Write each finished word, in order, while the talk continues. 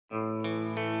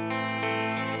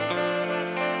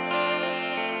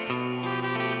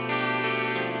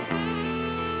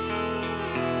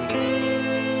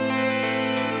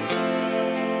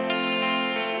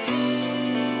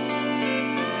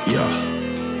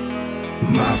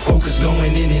My focus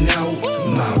going in and out,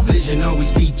 my vision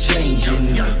always be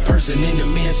changing. The person in the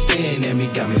mirror staring at me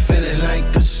got me feeling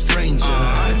like a stranger.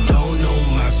 I don't know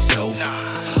myself,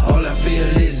 all I feel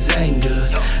is anger.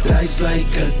 Life's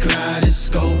like a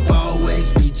kaleidoscope,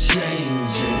 always be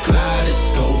changing.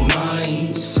 Kaleidoscope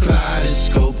minds,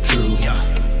 kaleidoscope true.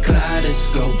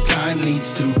 Kaleidoscope time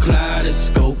leads to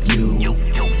kaleidoscope you.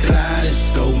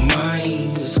 Kaleidoscope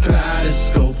minds,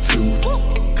 kaleidoscope true.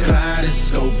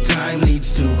 Kaleidoscope time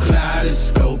leads to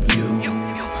kaleidoscope you.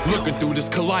 Looking through this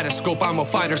kaleidoscope, I'm a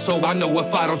fighter, so I know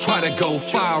if I don't try to go.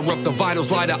 Fire up the vitals,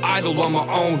 light an idol on my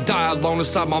own. Die alone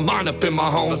inside my mind, up in my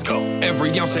home. Let's go.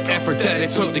 Every ounce of effort that it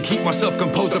took to keep myself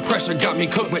composed, the pressure got me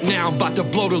cooked. But now I'm about to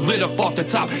blow the lid up off the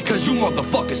top, cause you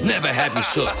motherfuckers never had me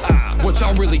shook. What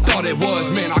y'all really thought it was,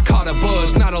 man, I caught a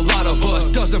buzz. Not a lot of us,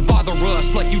 doesn't bother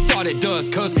us like you thought it does,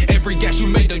 cause every gas you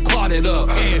made done clotted up.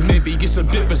 And maybe it's a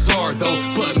bit bizarre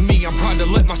though, but me, I'm proud to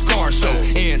let my scars show.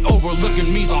 And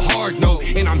overlooking me's a hard no,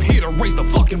 and I'm here to raise the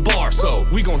fucking bar. So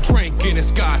we gon' drink in the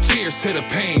sky, cheers to the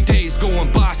pain. Days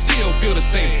going by, still feel the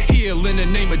same. Heal in the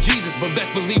name of Jesus, but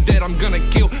best believe that I'm gonna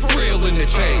kill thrill in the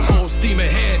chain. Full steam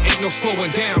ahead, ain't no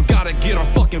slowing down. Gotta get our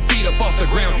fucking feet up off the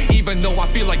ground, even though I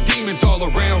feel like demons all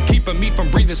around, keeping me from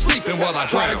breathing, sleeping while I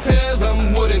drown. Tried to tell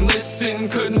them, wouldn't listen,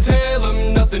 couldn't tell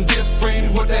them nothing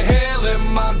different. What the hell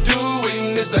am I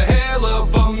doing? It's a hell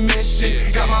of a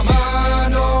mission. Got my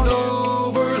mind on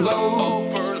overload.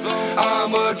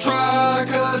 I'ma try,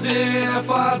 cause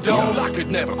if I don't, I could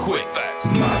never quit.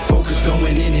 My focus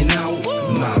going in and out,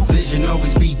 my vision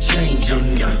always be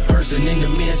changing. The person in the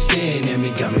mirror staring at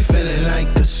me got me feeling like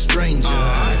a stranger.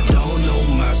 I don't know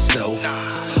myself,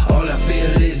 all I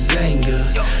feel is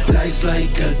anger. Life's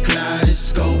like a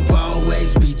kaleidoscope,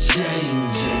 always be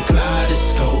changing.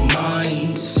 Kaleidoscope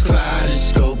minds,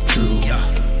 kaleidoscope true.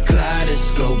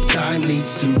 Kaleidoscope time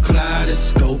leads to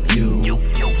kaleidoscope you.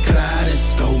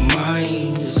 Kaleidoscope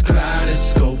minds,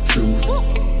 kaleidoscope true.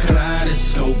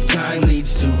 Kaleidoscope time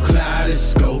leads to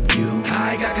kaleidoscope you.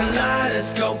 I got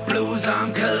kaleidoscope blues,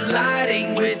 I'm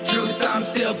colliding with truth. I'm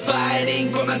still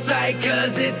fighting for my sight,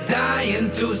 cause it's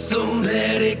dying too soon.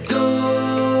 Let it go,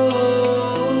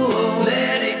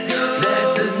 let it go.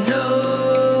 That's a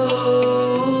no,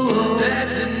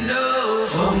 that's a no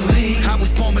for me. I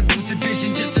was born with lucid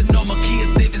vision, just a normal kid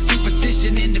living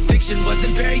superstition. Into fiction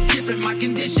wasn't very different, my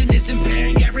condition is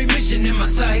impairing every mission in my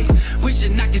sight.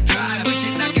 Wishing I could drive,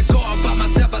 wishing I could go all by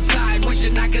myself outside.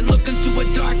 Wishing I could look into a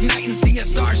dark night and see a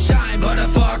star shine. But a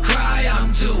far cry,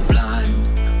 I'm too blind,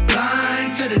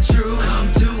 blind to the truth.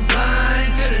 I'm too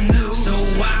blind to the new. So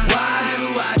why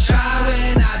do I try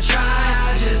when I try,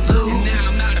 I just lose? And now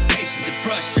I'm out of patience and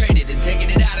frustrated and taking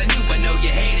it out on you, I know you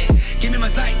hate it. Give me my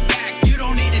sight back, you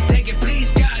don't need to take it,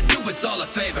 please God, do us all a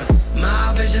favor.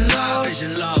 My vision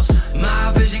lost,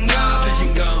 my vision gone,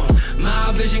 vision gone.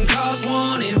 My vision caused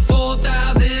 1 in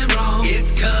 4,000 wrong.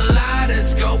 It's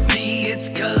kaleidoscope me, it's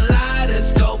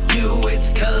kaleidoscope you. It's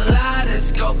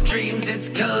kaleidoscope dreams, it's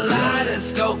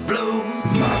kaleidoscope blues.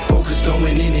 My focus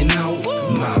going in and out,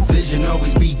 my vision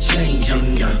always be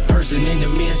changing. The person in the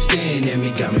mirror staring at me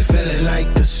got me feeling like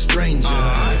a stranger.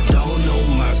 I don't know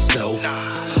myself,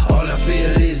 all I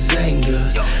feel is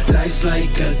anger. Life's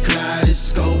like a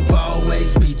kaleidoscope,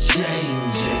 always be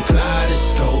changing.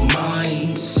 Kaleidoscope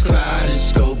minds,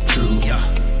 kaleidoscope true.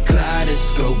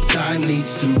 Kaleidoscope time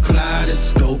leads to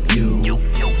kaleidoscope you.